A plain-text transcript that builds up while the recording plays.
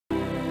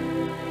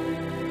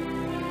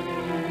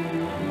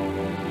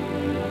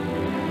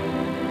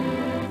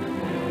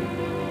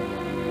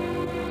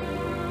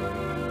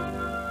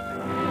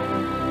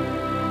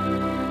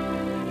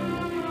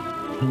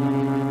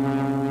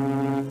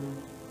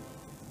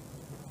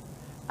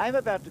I'm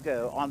about to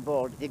go on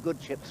board the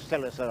good ship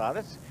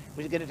Solaris,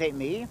 which is going to take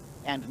me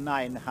and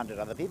 900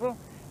 other people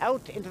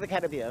out into the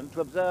Caribbean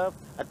to observe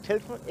a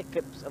total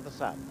eclipse of the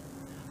sun.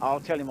 I'll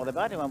tell you more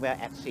about it when we're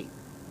at sea.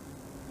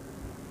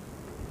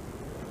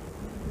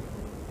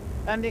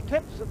 An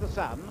eclipse of the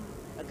sun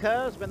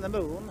occurs when the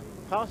moon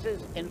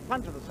passes in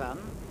front of the sun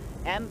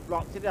and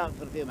blocks it out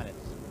for a few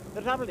minutes.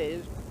 The trouble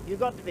is, you've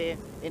got to be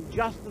in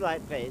just the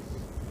right place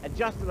at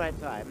just the right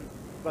time,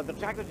 but the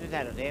track of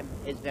totality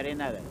is very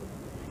narrow.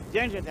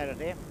 During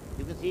totality,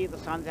 you can see the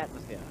sun's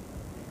atmosphere.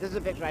 This is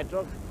a picture I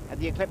took at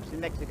the eclipse in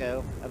Mexico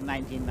of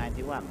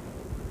 1991.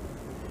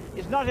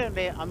 It's not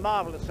only a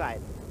marvelous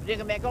sight, but you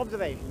can make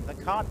observations that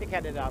can't be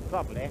carried out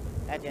properly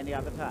at any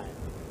other time.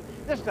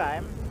 This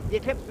time, the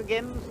eclipse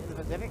begins in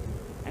the Pacific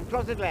and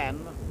crosses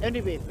land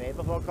only briefly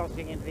before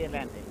crossing into the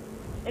Atlantic.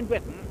 In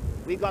Britain,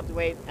 we've got to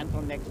wait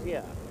until next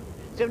year.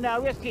 So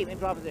now we're steaming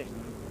to our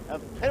position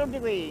of 12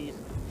 degrees,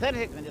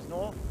 36 minutes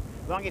north,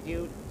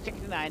 longitude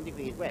 69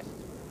 degrees west.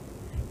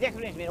 The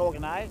expedition has been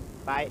organised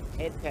by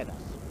Ted Pettis.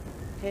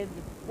 Ted,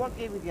 what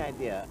gave you the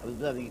idea of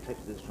observing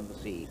eclipses from the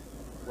sea?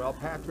 Well,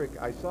 Patrick,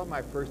 I saw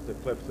my first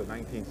eclipse in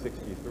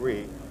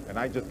 1963, and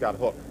I just got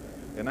hooked.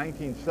 In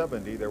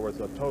 1970, there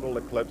was a total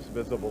eclipse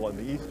visible in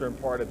the eastern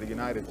part of the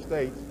United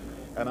States,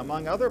 and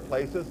among other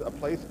places, a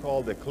place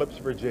called Eclipse,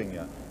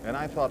 Virginia. And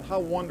I thought, how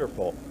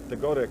wonderful to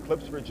go to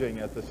Eclipse,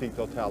 Virginia to see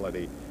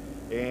totality.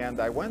 And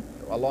I went,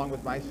 along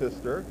with my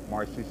sister,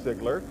 Marcy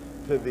Sigler,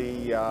 to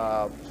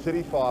the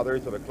city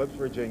fathers of Eclipse,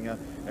 Virginia,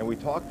 and we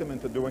talked them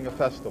into doing a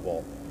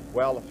festival.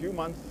 Well, a few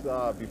months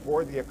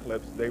before the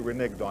eclipse, they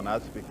reneged on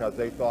us because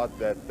they thought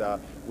that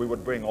we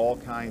would bring all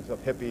kinds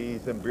of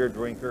hippies and beer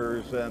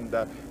drinkers, and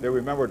they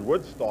remembered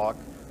Woodstock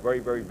very,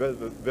 very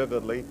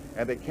vividly,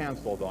 and they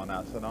canceled on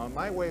us. And on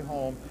my way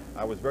home,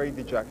 I was very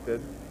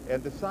dejected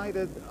and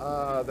decided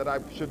that I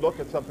should look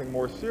at something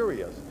more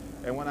serious.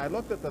 And when I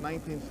looked at the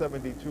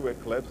 1972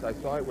 eclipse, I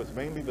saw it was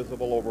mainly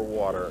visible over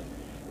water.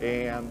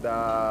 And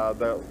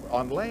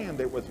on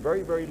land, it was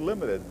very, very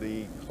limited.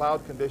 The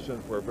cloud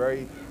conditions were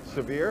very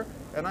severe,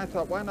 and I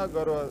thought, why not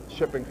go to a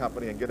shipping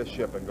company and get a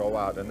ship and go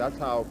out? And that's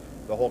how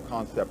the whole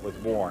concept was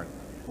born.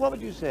 What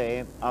would you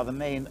say are the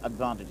main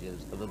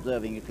advantages of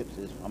observing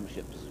eclipses from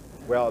ships?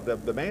 Well,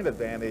 the main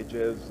advantage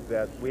is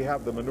that we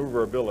have the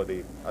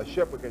maneuverability. A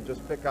ship we can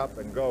just pick up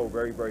and go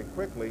very, very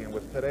quickly, and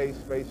with today's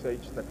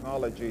space-age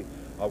technology,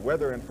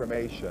 weather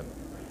information.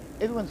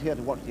 Everyone's here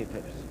to watch the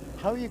eclipse.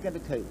 How are you going to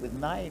cope with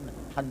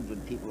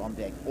 900 people on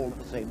deck all at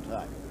the same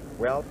time?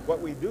 Well, what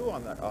we do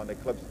on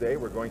Eclipse Day,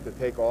 we're going to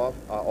take off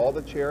all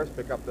the chairs,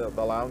 pick up the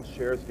lounge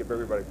chairs, give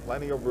everybody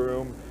plenty of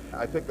room.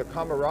 I think the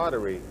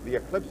camaraderie, the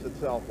eclipse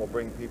itself will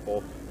bring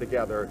people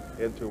together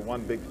into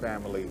one big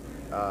family,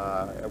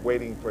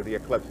 waiting for the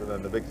eclipse and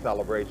then the big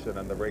celebration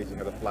and the raising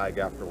of the flag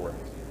afterwards.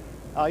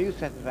 Are you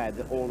satisfied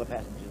that all the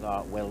passengers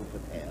are well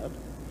prepared?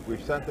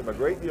 We've sent them a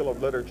great deal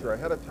of literature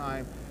ahead of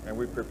time, and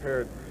we've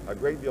prepared a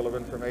great deal of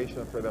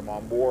information for them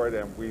on board,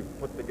 and we've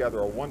put together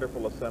a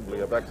wonderful assembly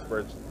of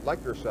experts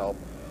like yourself,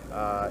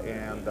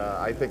 and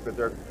I think that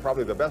they're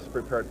probably the best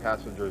prepared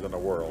passengers in the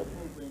world.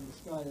 In the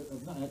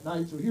sky at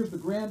night. So here's the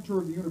grand tour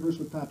of the universe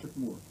with Patrick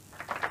Moore.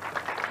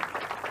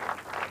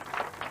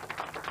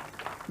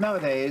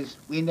 Nowadays,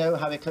 we know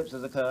how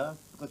eclipses occur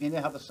because we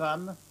know how the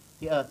sun,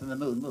 the earth, and the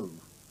moon move.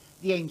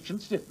 The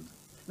ancients didn't.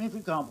 I mean, for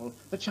example,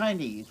 the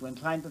Chinese were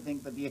inclined to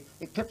think that the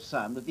eclipsed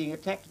sun was being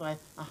attacked by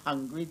a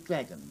hungry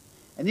dragon.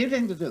 And the only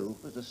thing to do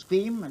was to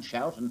scream and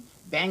shout and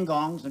bang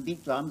gongs and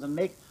beat drums and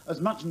make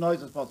as much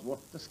noise as possible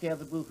to scare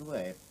the brute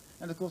away.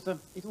 And of course,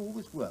 it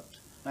always worked.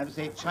 I have to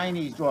say,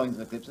 Chinese drawings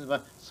of eclipses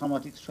were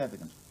somewhat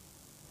extravagant.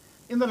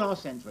 In the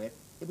last century,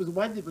 it was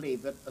widely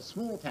believed that a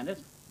small planet,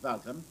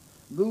 Vulcan,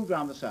 moved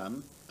around the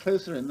sun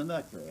closer in than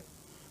Mercury.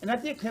 And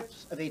at the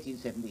eclipse of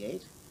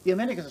 1878, the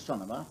American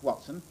astronomer,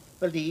 Watson,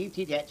 believed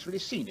he'd actually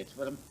seen it,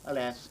 but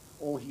alas,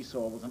 all he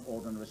saw was an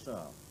ordinary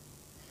star.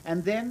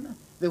 And then,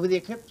 there was the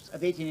eclipse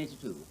of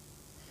 1882.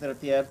 There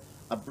appeared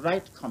a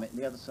bright comet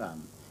near the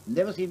sun,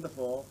 never seen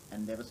before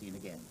and never seen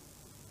again.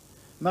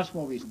 Much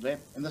more recently,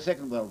 in the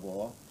Second World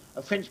War,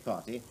 a French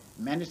party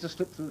managed to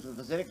slip through to the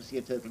Pacific to see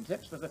a total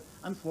eclipse, but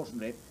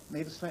unfortunately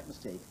made a slight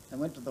mistake and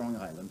went to the wrong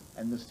island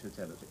and missed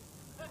totality.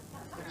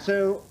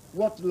 So,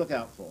 what to look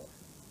out for?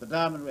 The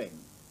diamond ring,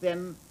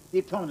 then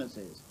the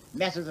prominences,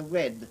 masses of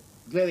red,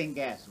 glowing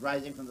gas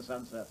rising from the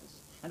sun's surface,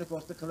 and of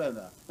course the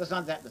corona, the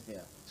sun's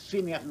atmosphere,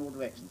 streaming out in all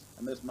directions,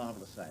 a most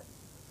marvelous sight.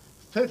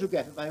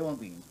 Photograph it by all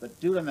means, but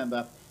do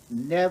remember,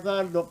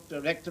 never look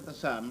direct at the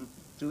sun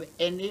through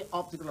any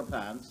optical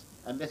appliance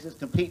unless it's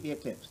completely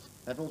eclipsed.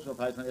 That also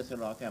applies to an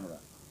SLR camera.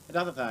 At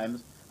other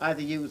times,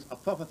 either use a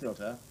proper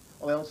filter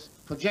or else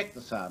project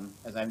the sun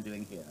as I'm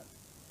doing here.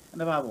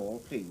 And above all,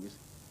 please,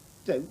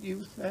 don't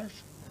use flash.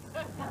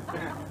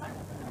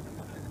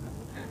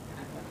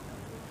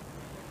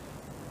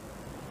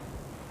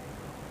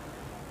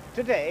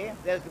 Today,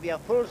 there's going to be a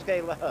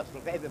full-scale rehearsal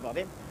for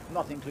everybody,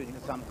 not including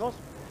the sun, of course.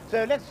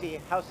 So let's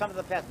see how some of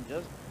the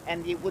passengers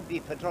and the would-be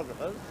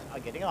photographers are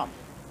getting on.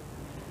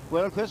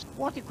 Well, Chris,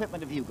 what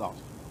equipment have you got?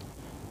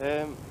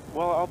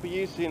 Well, I'll be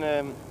using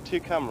two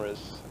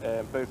cameras,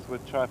 both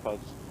with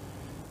tripods.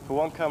 For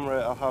one camera,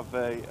 I'll have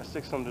a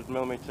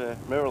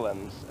 600mm mirror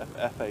lens,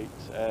 f8,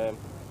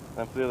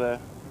 and for the other,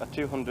 a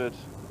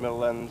 200mm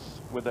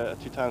lens with a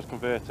 2x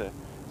converter,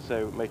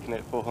 so making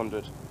it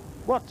 400.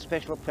 What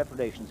special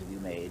preparations have you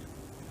made?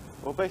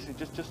 Well,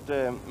 basically, just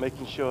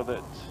making sure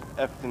that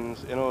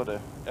everything's in order,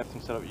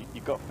 everything's set up.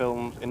 You've got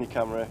films in your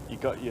camera,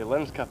 you've got your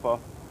lens cap off,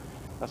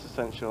 that's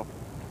essential.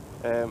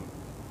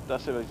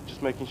 That's it,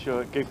 just making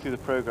sure, go through the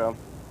program,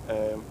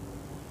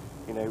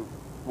 you know,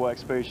 what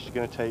exposures you're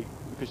going to take,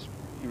 because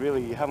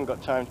you haven't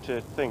got time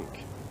to think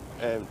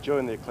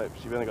during the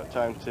eclipse. You've only got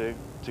time to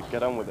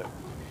get on with it.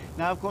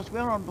 Now, of course,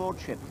 we're on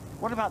board ship.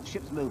 What about the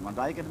ship's movement?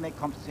 Are you going to make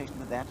compensation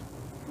for that?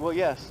 Well,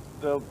 yes,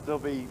 there'll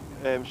be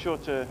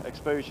shorter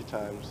exposure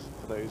times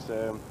for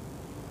those,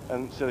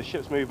 and so the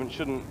ship's movement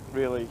shouldn't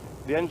really,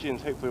 the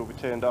engines hopefully will be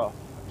turned off,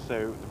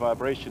 so the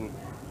vibration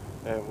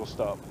will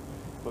stop.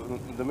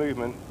 But the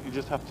movement, you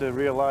just have to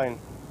realign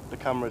the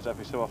cameras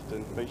every so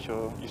often, make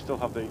sure you still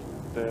have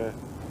the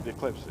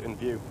eclipse in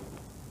view.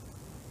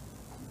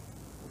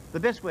 The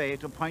best way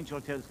to point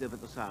your telescope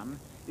at the sun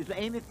is to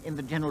aim it in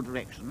the general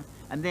direction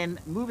and then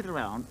move it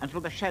around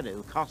until the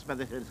shadow cast by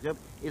the telescope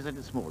is at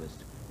its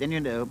smallest. Then you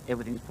know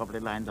everything's properly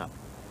lined up.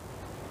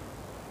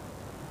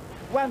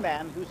 One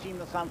man who's seen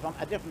the sun from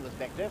a different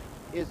perspective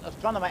is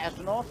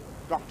astronomer-astronaut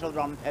Dr.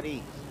 Ron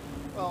Paris.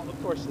 Well,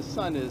 of course, the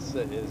sun is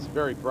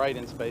very bright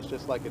in space,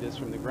 just like it is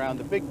from the ground.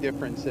 The big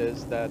difference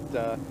is that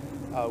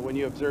when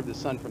you observe the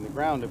sun from the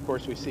ground, of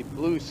course, we see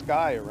blue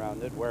sky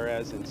around it,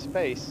 whereas in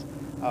space,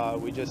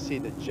 we just see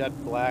the jet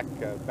black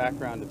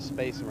background of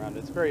space around it.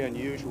 It's very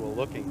unusual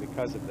looking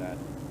because of that.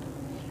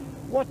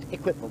 What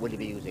equipment will you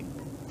be using?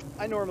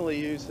 I normally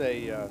use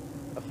a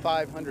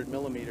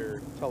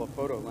 500mm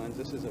telephoto lens.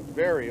 This is a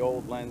very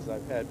old lens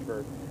I've had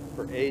for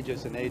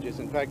ages and ages.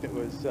 In fact, it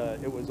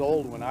was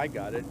old when I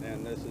got it,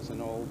 and this is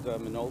an old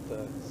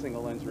Minolta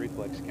single lens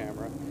reflex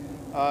camera.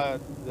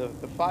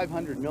 The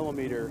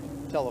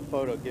 500mm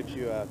telephoto gives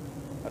you a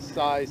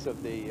size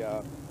of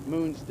the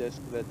moon's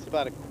disk that's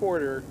about a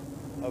quarter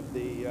of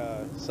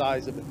the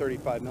size of a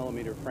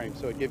 35mm frame,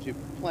 so it gives you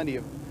plenty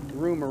of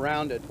room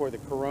around it for the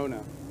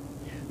corona.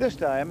 This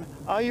time,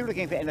 are you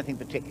looking for anything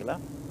particular?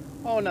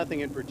 Oh,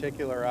 nothing in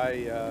particular.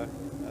 I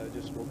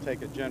just will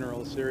take a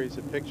general series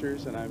of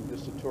pictures, and I'm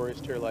just a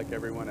tourist here like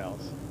everyone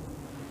else.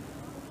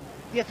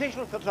 The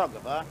official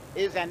photographer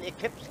is an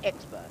eclipse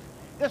expert.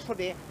 This will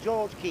be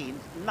George Keene's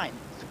 9th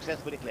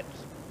successful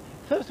eclipse.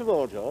 First of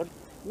all, George,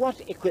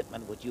 what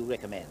equipment would you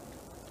recommend?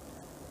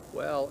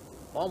 Well,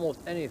 almost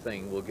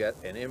anything will get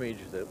an image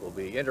that will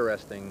be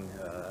interesting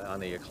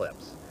on the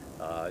eclipse.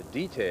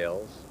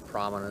 Details,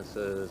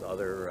 prominences,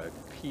 other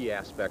key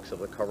aspects of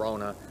the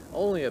corona,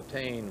 only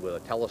obtained with a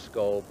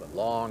telescope, a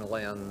long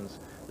lens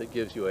that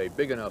gives you a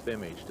big enough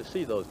image to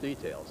see those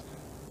details.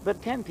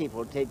 But can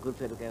people take good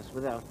photographs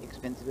without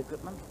expensive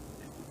equipment?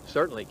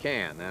 Certainly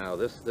can. Now,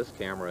 this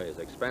camera is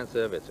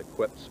expensive. It's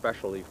equipped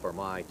specially for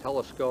my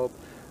telescope,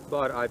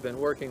 but I've been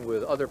working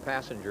with other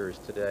passengers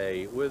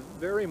today with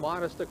very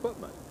modest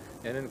equipment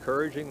and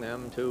encouraging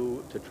them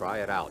to try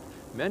it out.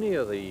 Many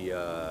of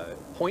the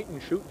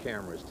point-and-shoot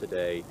cameras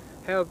today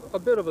have a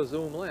bit of a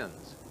zoom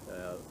lens.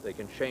 They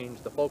can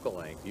change the focal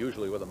length,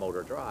 usually with a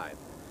motor drive.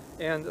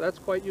 And that's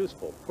quite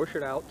useful. Push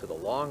it out to the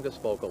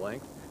longest focal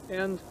length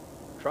and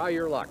try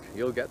your luck.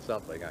 You'll get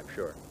something, I'm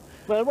sure.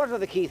 Well, what are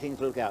the key things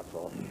to look out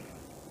for?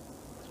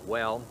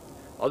 Well,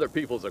 other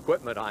people's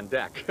equipment on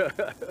deck.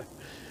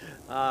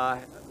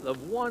 The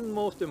one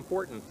most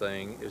important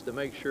thing is to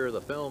make sure the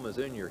film is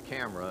in your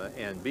camera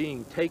and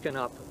being taken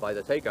up by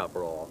the take-up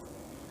roll.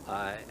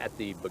 At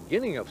the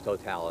beginning of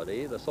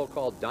totality, the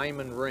so-called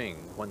diamond ring,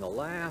 when the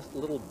last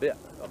little bit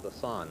of the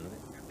sun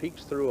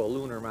peeks through a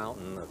lunar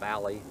mountain, a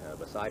valley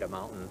beside a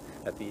mountain,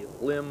 at the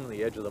limb,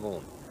 the edge of the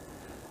moon.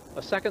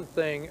 A second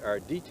thing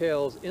are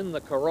details in the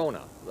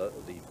corona, the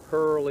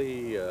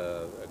pearly,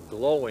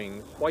 glowing,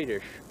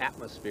 whitish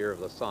atmosphere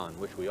of the sun,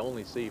 which we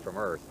only see from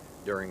Earth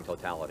during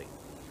totality.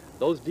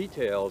 Those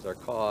details are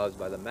caused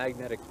by the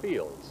magnetic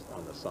fields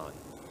on the sun,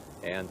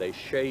 and they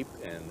shape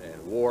and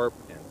warp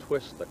and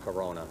twist the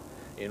corona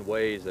in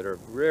ways that are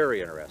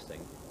very interesting.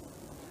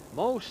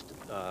 Most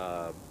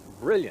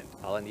brilliant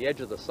on the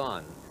edge of the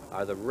sun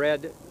are the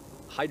red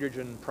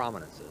hydrogen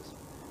prominences.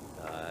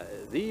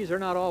 These are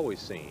not always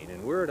seen,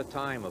 and we're at a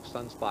time of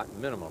sunspot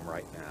minimum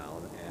right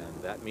now,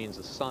 and that means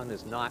the sun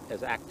is not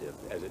as active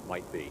as it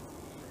might be.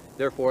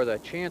 Therefore, the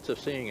chance of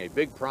seeing a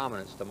big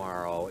prominence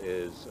tomorrow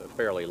is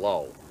fairly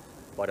low.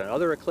 But in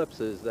other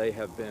eclipses, they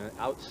have been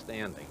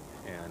outstanding,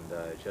 and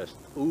just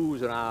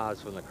oohs and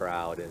ahs from the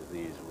crowd as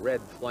these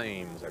red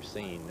flames are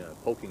seen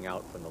poking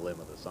out from the limb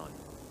of the sun.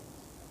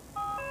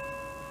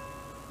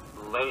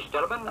 Ladies and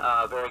gentlemen,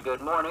 very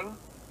good morning.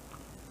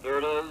 Here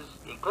it is,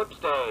 Eclipse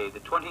Day, the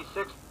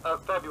 26th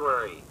of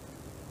February.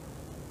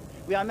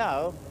 We are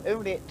now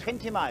only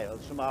 20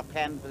 miles from our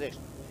planned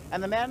position,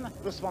 and the man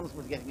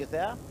responsible for getting us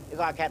there is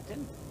our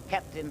captain,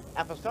 Captain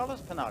Apostolos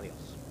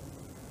Panarios.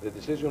 The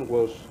decision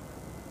was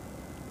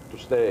to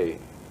stay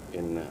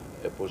in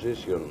a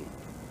position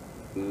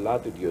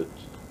latitude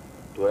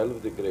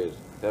 12 degrees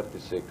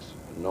 36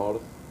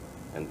 north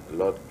and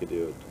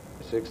longitude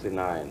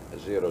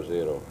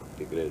 6900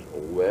 degrees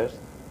west,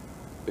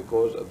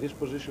 because this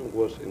position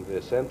was in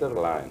the center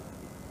line.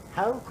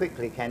 How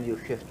quickly can you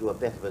shift to a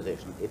better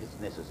position if it's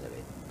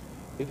necessary?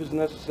 If it's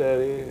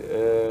necessary,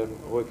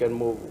 we can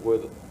move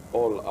with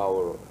all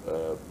our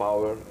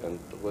power and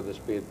with a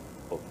speed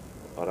of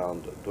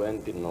around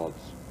 20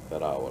 knots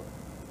per hour.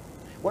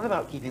 What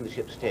about keeping the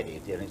ship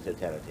steady during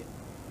totality?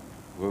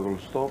 We will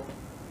stop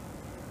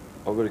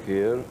over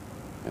here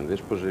in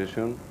this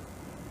position,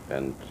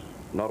 and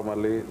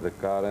normally the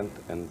current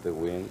and the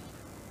wind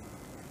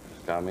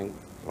is coming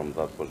from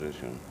that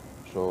position.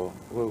 So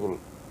we will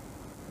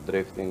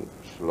drifting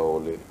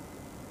slowly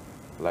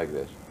like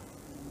this.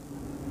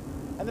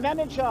 And the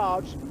man in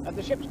charge of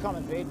the ship's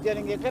commentary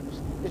during the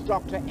eclipse is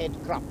Dr. Ed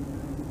Krupp.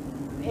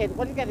 Ed,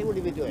 what exactly will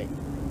you be doing?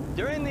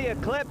 During the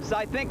eclipse,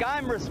 I think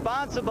I'm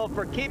responsible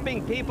for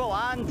keeping people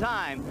on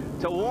time,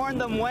 to warn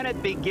them when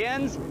it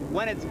begins,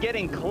 when it's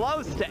getting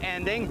close to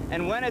ending,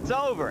 and when it's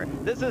over.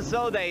 This is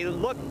so they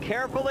look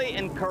carefully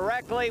and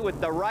correctly with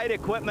the right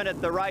equipment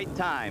at the right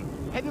time.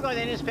 Have you got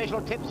any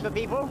special tips for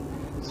people?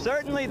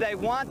 Certainly they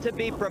want to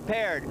be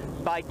prepared.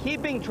 By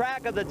keeping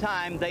track of the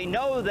time, they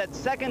know that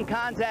second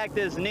contact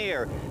is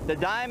near. The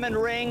diamond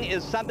ring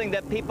is something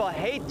that people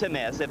hate to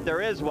miss, if there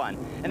is one.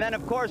 And then,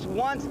 of course,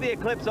 once the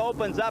eclipse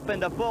opens up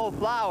into full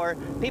flower,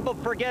 people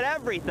forget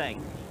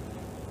everything.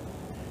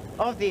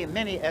 Of the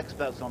many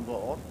experts on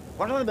board,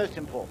 one of the most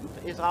important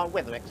is our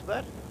weather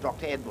expert,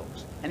 Dr. Ed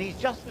Brooks, and he's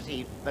just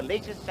received the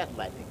latest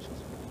satellite pictures.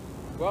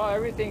 Well,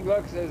 everything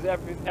looks as if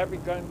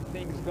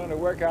everything's going to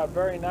work out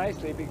very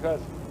nicely, because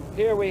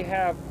here we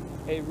have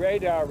a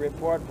radar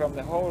report from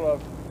the whole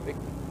of the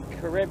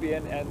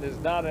Caribbean, and there's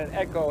not an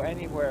echo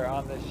anywhere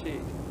on the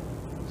sheet.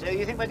 So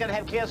you think we're going to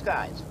have clear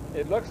skies?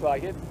 It looks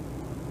like it.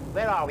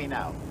 Where are we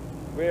now?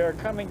 We are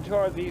coming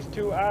toward these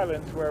two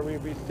islands where we'll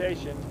be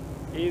stationed,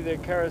 either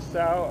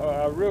Curacao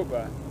or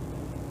Aruba,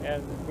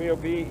 and we'll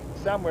be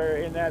somewhere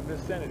in that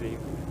vicinity.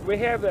 We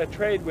have a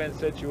trade wind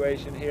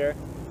situation here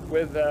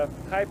with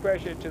high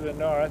pressure to the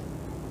north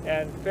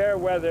and fair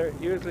weather,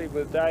 usually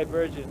with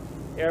divergent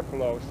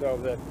airflow, so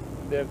that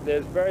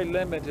there's very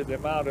limited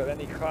amount of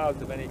any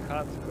clouds of any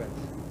consequence.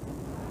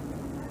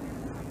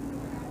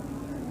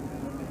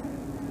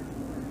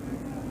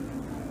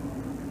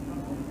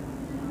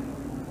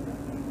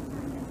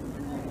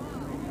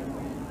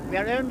 We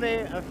are only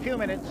a few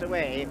minutes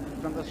away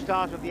from the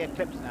start of the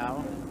eclipse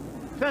now.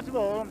 First of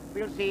all,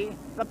 we'll see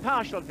the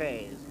partial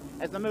phase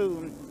as the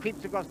moon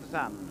creeps across the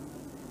sun.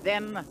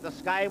 Then the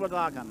sky will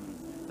darken.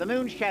 The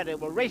moon's shadow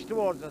will race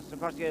towards us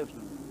across the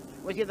ocean.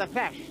 We'll see the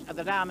flash of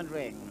the diamond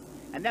ring,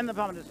 and then the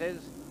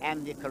prominences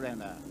and the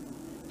corona.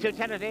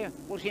 Totality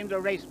will seem to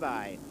race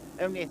by.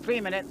 Only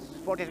 3 minutes,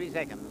 43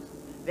 seconds.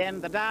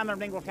 Then the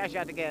diamond ring will flash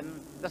out again,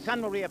 the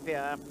sun will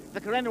reappear, the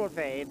corona will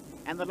fade,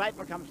 and the light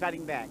will come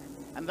sliding back,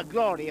 and the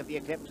glory of the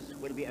eclipse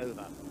will be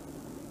over.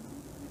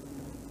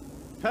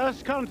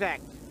 First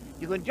contact.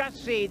 You can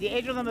just see the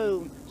edge of the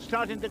moon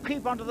starting to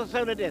creep onto the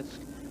solar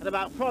disk at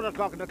about 4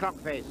 o'clock in the clock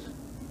face.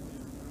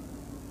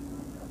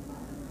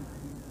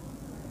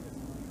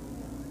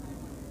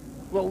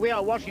 Well, we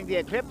are watching the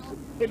eclipse.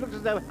 It looks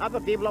as though other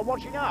people are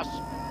watching us.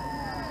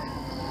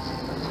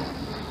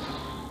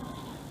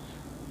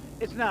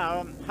 It's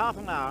now half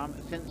an hour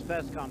since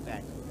first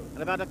contact,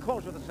 and about a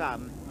quarter of the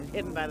sun is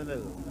hidden by the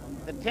moon.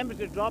 The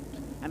temperature dropped,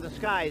 and the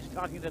sky is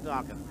starting to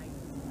darken.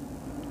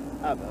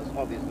 Others,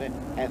 obviously,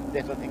 have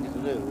better things to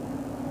do.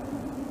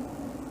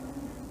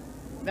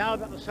 Now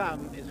that the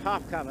sun is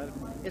half covered,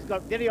 it's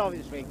got very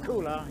obviously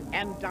cooler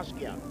and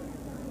duskier.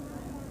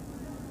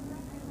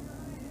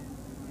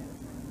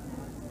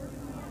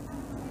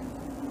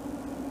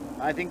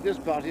 I think this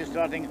part is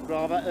starting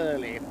rather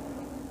early.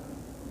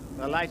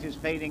 The light is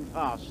fading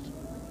fast.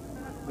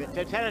 The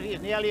totality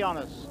is nearly on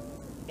us.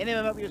 Any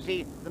moment you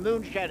see the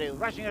moon's shadow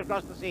rushing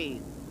across the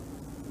sea.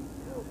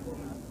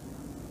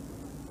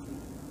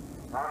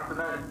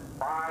 Approximate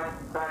 5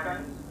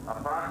 seconds.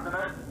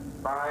 Approximate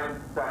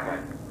 5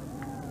 seconds.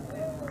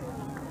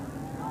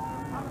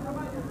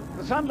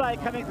 The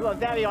sunlight coming through a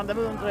valley on the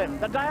moon's rim.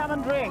 The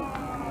diamond ring.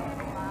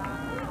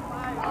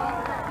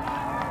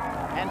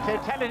 And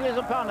totality is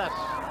upon us.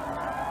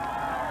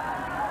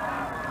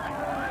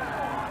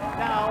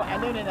 Now,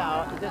 and only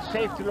now, it is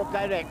safe to look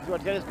direct through a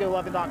telescope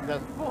or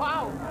binoculars.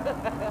 Wow!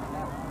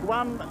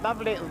 One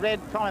lovely red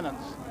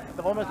prominence,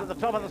 almost at the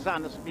top of the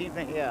sun, is seen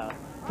from here.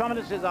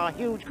 Prominences are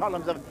huge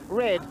columns of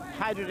red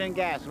hydrogen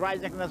gas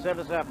rising from the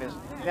solar surface.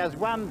 There's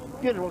one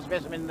beautiful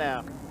specimen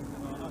there.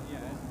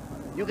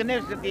 You can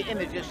notice that the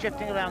image is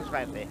shifting around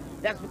slightly.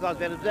 That's because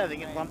we're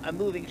observing it from a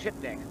moving ship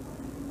deck.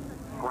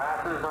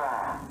 Glasses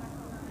off.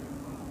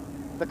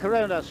 The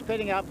corona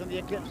spreading out from the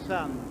eclipsed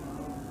sun.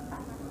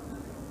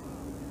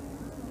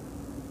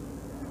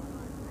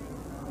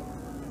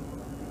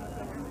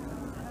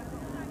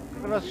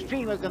 There are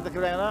streamers in the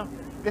corona.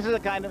 This is a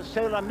kind of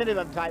solar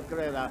minimum type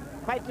corona,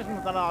 quite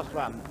different from the last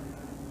one.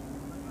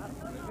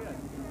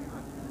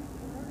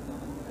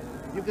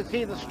 you can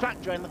see the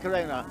structure in the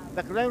corona,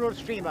 the coronal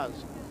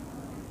streamers.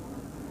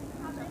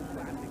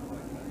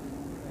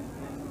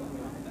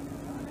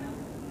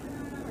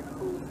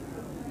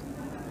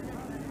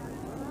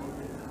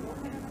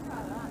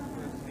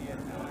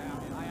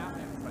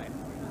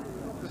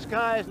 The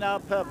sky is now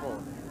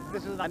purple.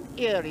 This is an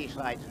eerie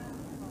sight.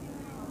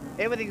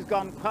 Everything's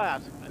gone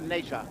quiet in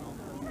nature.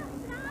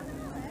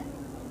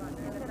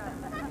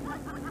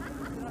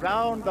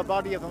 Round the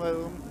body of the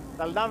moon,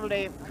 the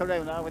lovely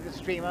corona with its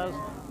streamers,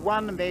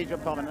 one major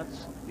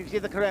prominence. You can see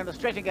the corona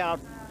stretching out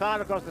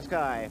far across the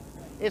sky.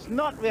 It's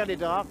not really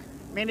dark.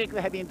 Many could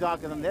have been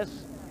darker than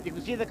this. But you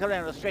can see the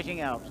corona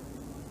stretching out.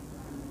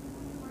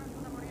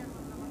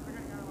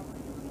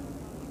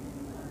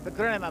 The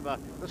corona, remember,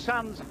 the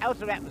sun's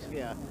outer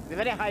atmosphere, the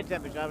very high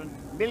temperature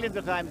and millions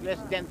of times less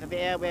dense than the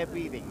air we're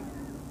breathing.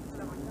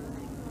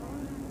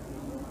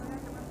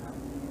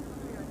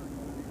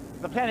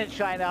 The planets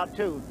shine out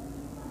too.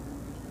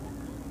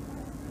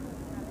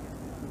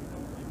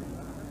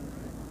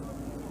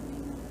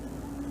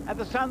 At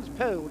the sun's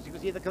poles, you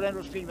can see the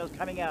coronal streamers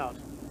coming out.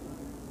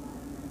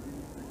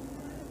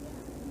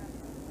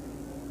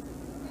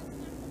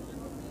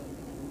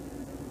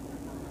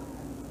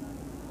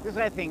 This,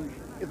 I think,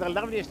 is the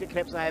loveliest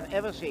eclipse I have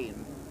ever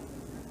seen.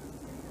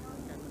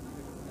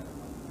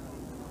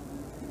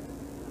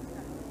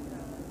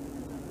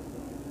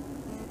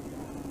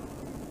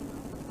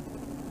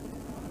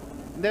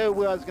 No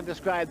words can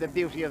describe the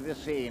beauty of this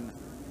scene.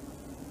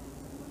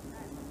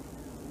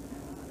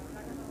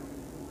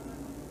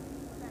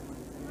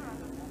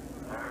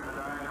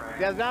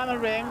 There's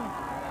diamond ring.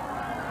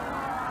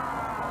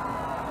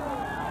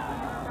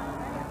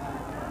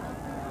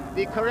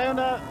 The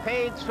corona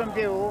fades from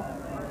view.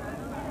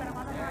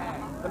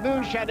 The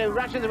moon shadow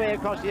rushes away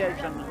across the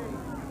ocean.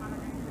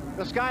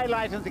 The sky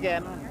lightens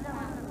again.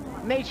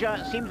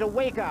 Nature seems to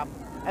wake up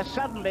as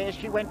suddenly as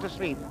she went to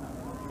sleep.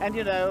 And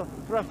you know,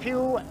 for a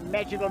few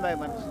magical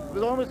moments, it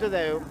was almost as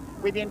though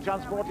we'd been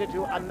transported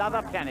to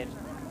another planet.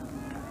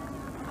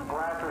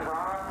 Glasses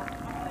on.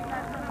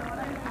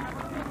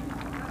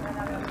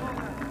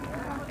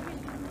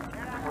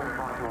 We're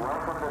going to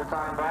welcome the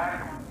sun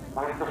back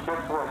with the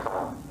ship's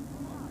whistle.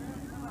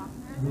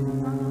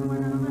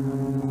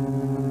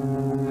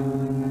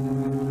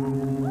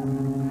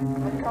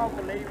 I can't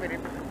believe it. It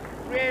was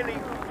really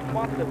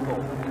wonderful.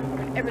 I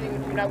mean,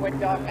 everything, you know, went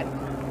dark and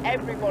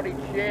everybody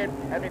cheered,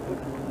 and it was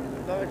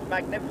the most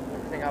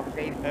magnificent thing I've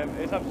seen.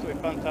 It's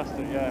absolutely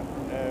fantastic, yeah.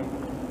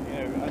 You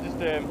know, I'm just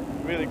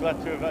really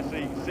glad to have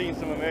actually seen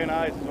some of my own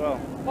eyes as well.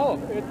 Oh,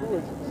 it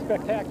was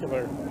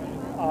spectacular.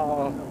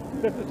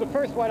 This is the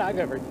first one I've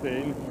ever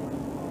seen,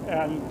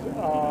 and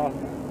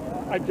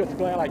I'm just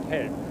glad I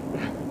came.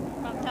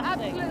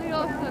 Absolutely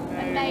awesome.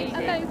 Amazing.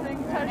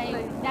 Amazing,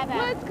 totally.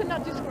 Words could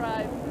not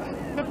describe.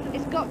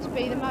 It's got to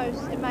be the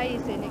most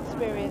amazing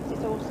experience.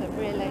 It's awesome,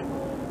 really.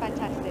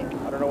 Fantastic.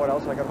 I don't know what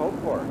else I could hope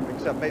for,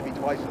 except maybe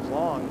twice as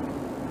long.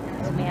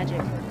 It's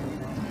magic.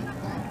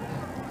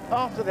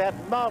 After that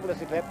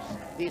marvellous eclipse,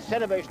 the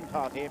celebration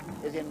party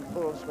is in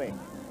full swing.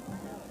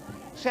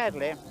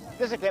 Sadly,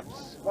 this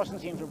eclipse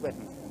wasn't seen from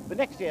Britain. But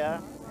next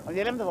year, on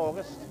the 11th of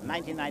August,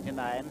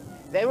 1999,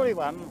 the only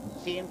one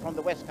seen from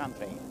the West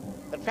Country.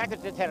 The track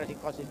of totality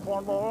crosses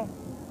Cornwall,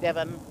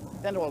 Devon,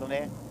 then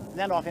Albany,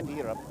 then off into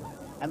Europe.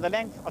 And the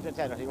length of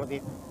totality will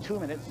be 2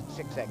 minutes,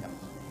 6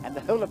 seconds. And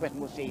the whole of Britain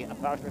will see a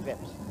partial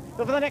eclipse.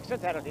 So for the next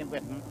totality in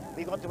Britain,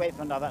 we've got to wait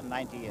for another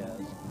 90 years.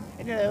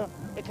 And you know,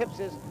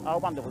 eclipses are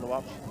wonderful to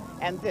watch.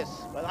 And this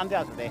was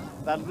undoubtedly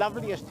the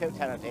loveliest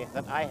totality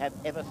that I have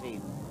ever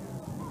seen.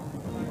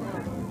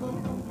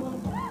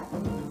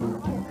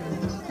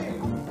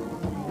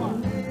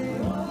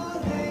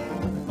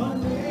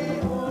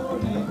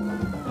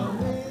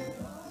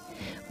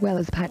 Well,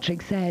 as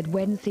Patrick said,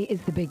 Wednesday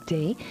is the big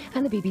day,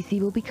 and the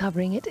BBC will be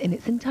covering it in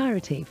its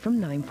entirety from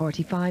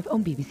 9:45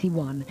 on BBC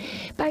One.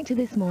 Back to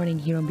this morning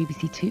here on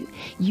BBC Two,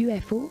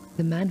 UFO,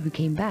 The Man Who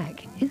Came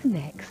Back, is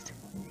next.